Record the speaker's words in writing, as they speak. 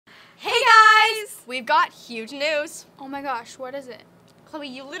We've got huge news. Oh my gosh, what is it? Chloe,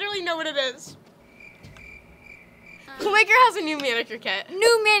 you literally know what it is. Maker has a new manicure kit.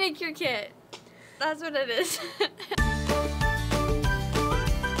 New manicure kit. That's what it is.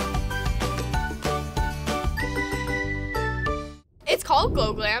 It's called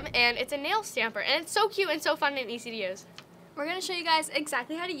Go Glam, and it's a nail stamper, and it's so cute and so fun and easy to use. We're gonna show you guys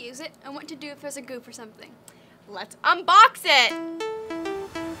exactly how to use it and what to do if there's a goof or something. Let's unbox it.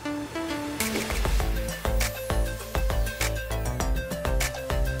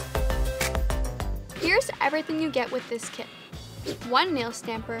 Here's everything you get with this kit. 1 nail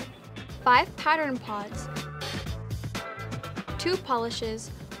stamper, 5 pattern pods, 2 polishes,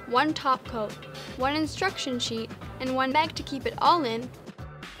 1 top coat, 1 instruction sheet, and 1 bag to keep it all in,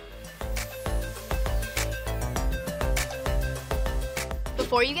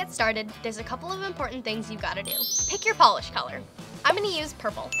 Before you get started, there's a couple of important things you've got to do. Pick your polish color. I'm going to use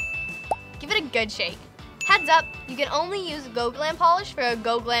purple. Give it a good shake. Heads up, you can only use Go Glam polish for a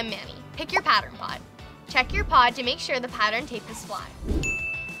Go Glam mani. Pick your pattern pod. Check your pod to make sure the pattern tape is flat.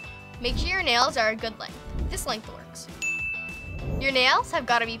 Make sure your nails are a good length. This length works. Your nails have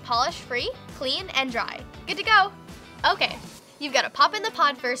got to be polish free, clean, and dry. Good to go. Okay, you've got to pop in the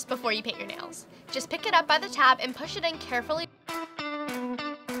pod first before you paint your nails. Just pick it up by the tab and push it in carefully.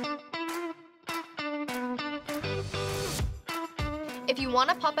 If you want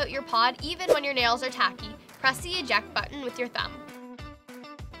to pop out your pod even when your nails are tacky, press the eject button with your thumb.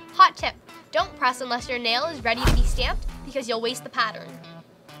 Hot tip, don't press unless your nail is ready to be stamped because you'll waste the pattern.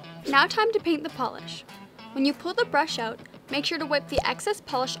 Now time to paint the polish. When you pull the brush out, make sure to wipe the excess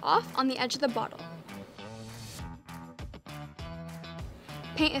polish off on the edge of the bottle.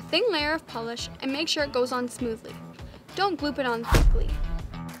 Paint a thin layer of polish and make sure it goes on smoothly. Don't gloop it on thickly.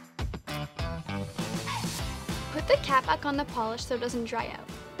 Put the cap back on the polish so it doesn't dry out.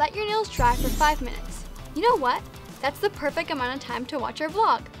 Let your nails dry for 5 minutes. You know what? That's the perfect amount of time to watch our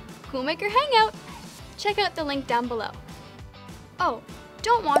vlog, Coolmaker Hangout. Check out the link down below. Oh,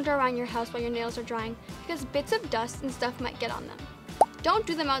 don't wander around your house while your nails are drying because bits of dust and stuff might get on them. Don't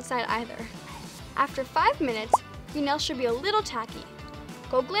do them outside either. After 5 minutes, your nails should be a little tacky.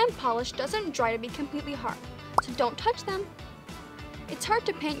 Go Glam polish doesn't dry to be completely hard, so don't touch them. It's hard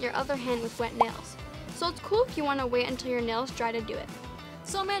to paint your other hand with wet nails, so it's cool if you want to wait until your nails dry to do it.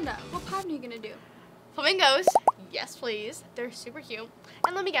 So Amanda, what pattern are you going to do? Flamingos, yes please. They're super cute.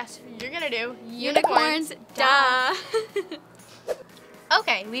 And let me guess, you're gonna do Unicorns, duh!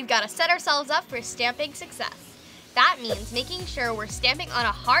 Okay, we've got to set ourselves up for stamping success. That means making sure we're stamping on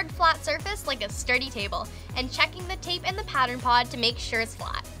a hard, flat surface like a sturdy table and checking the tape and the pattern pod to make sure it's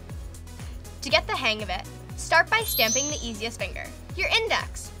flat. To get the hang of it, start by stamping the easiest finger, your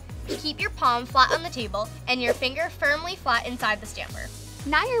index. Keep your palm flat on the table and your finger firmly flat inside the stamper.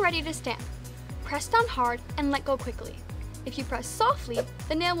 Now you're ready to stamp. Press down hard and let go quickly. If you press softly,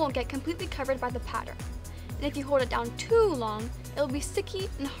 the nail won't get completely covered by the pattern. And if you hold it down too long, it'll be sticky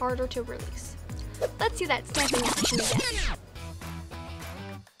and harder to release. Let's see that stamping action again.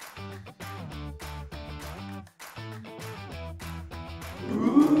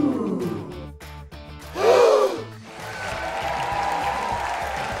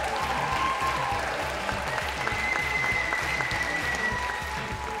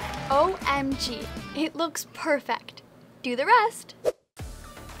 OMG, it looks perfect. Do the rest.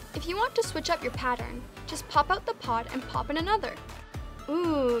 If you want to switch up your pattern, just pop out the pod and pop in another.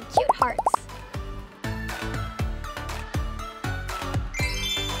 Ooh, cute hearts.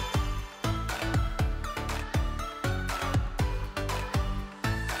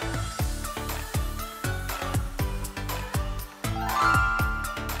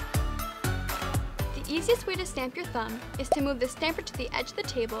 The easiest way to stamp your thumb is to move the stamper to the edge of the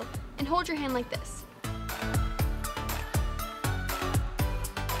table and hold your hand like this.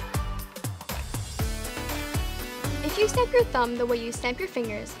 If you stamp your thumb the way you stamp your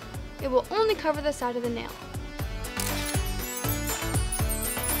fingers, it will only cover the side of the nail.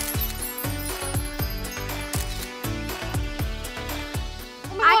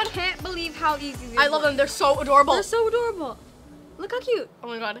 Oh my god. I can't believe how easy these I love them, they're so adorable. They're so adorable. Look how cute. Oh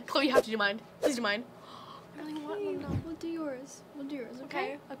my god, Chloe, you have to do mine. Please do mine. I really want them now. We'll do yours. We'll do yours,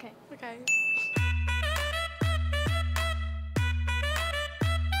 okay? Okay. Okay.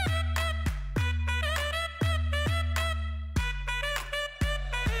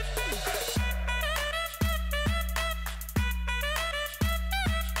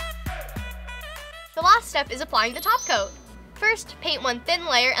 The last step is applying the top coat. First, paint one thin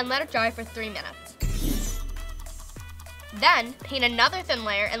layer and let it dry for 3 minutes. Then, paint another thin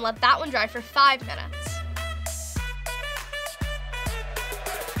layer and let that one dry for 5 minutes.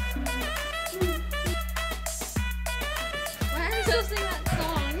 are still singing that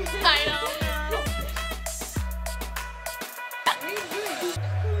song. I don't know.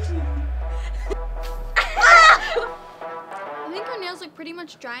 I think our nails look pretty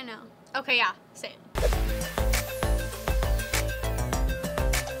much dry now. Okay, yeah, same.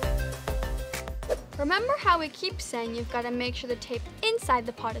 Remember how we keep saying you've got to make sure the tape inside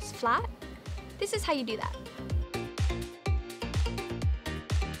the pod is flat? This is how you do that.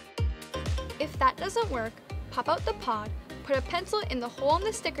 If that doesn't work, pop out the pod, put a pencil in the hole on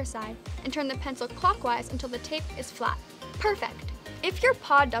the sticker side, and turn the pencil clockwise until the tape is flat. Perfect. If your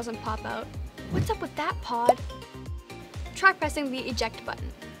pod doesn't pop out, what's up with that pod? Try pressing the eject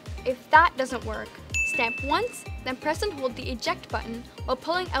button. If that doesn't work, stamp once, then press and hold the eject button while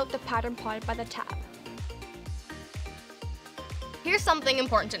pulling out the pattern pod by the tab. Here's something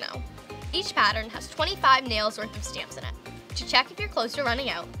important to know. Each pattern has 25 nails worth of stamps in it. To check if you're close to running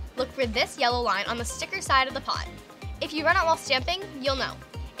out, look for this yellow line on the sticker side of the pod. If you run out while stamping, you'll know.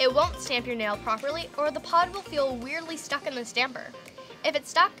 It won't stamp your nail properly, or the pod will feel weirdly stuck in the stamper. If it's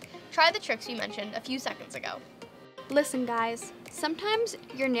stuck, try the tricks we mentioned a few seconds ago. Listen guys, sometimes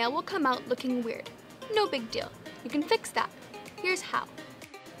your nail will come out looking weird. No big deal, you can fix that. Here's how.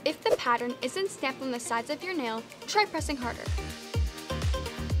 If the pattern isn't stamped on the sides of your nail, try pressing harder.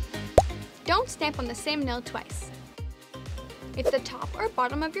 Don't stamp on the same nail twice. If the top or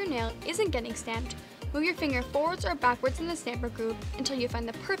bottom of your nail isn't getting stamped, move your finger forwards or backwards in the stamper groove until you find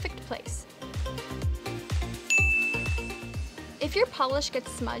the perfect place. If your polish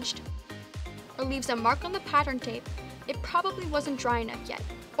gets smudged or leaves a mark on the pattern tape, it probably wasn't dry enough yet,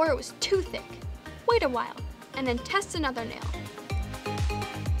 or it was too thick. Wait a while, and then test another nail.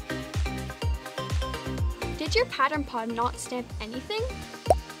 Did your pattern pod not stamp anything?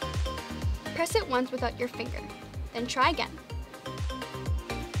 Press it once without your finger, then try again.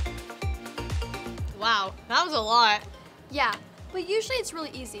 Wow, that was a lot. Yeah, but usually it's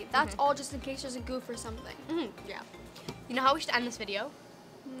really easy. That's all just in case there's a goof or something. Yeah. You know how we should end this video?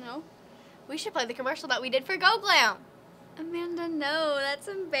 No. We should play the commercial that we did for Go Glam. Amanda, no, that's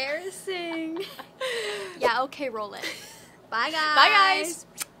embarrassing. Yeah, okay, roll it. Bye guys. Bye guys.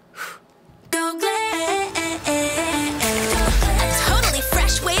 Go Glam. A totally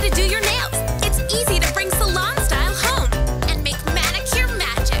fresh way to do your nails. It's easy to bring salon style home and make manicure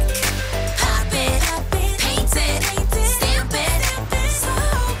magic. Pop it, paint it, stamp it.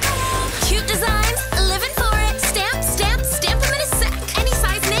 Cute designs, living for it. Stamp, stamp, stamp them in a sec. Any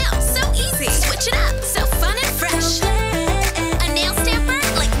size nail, so easy. Switch it up, so fun and fresh. A nail stamper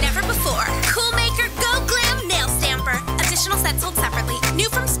like never before. Cool Maker Go Glam Nail Stamper. Additional sets sold separately. New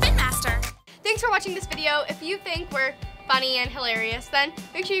from Spin Master. Thanks for watching this video. If you think we're funny and hilarious, then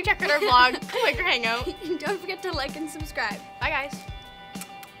make sure you check out our vlog, Cool Maker Hangout. Don't forget to like and subscribe. Bye guys.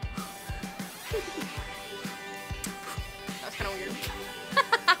 That was kind of weird.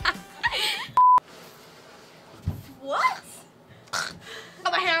 What?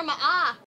 Got my hair in my eye.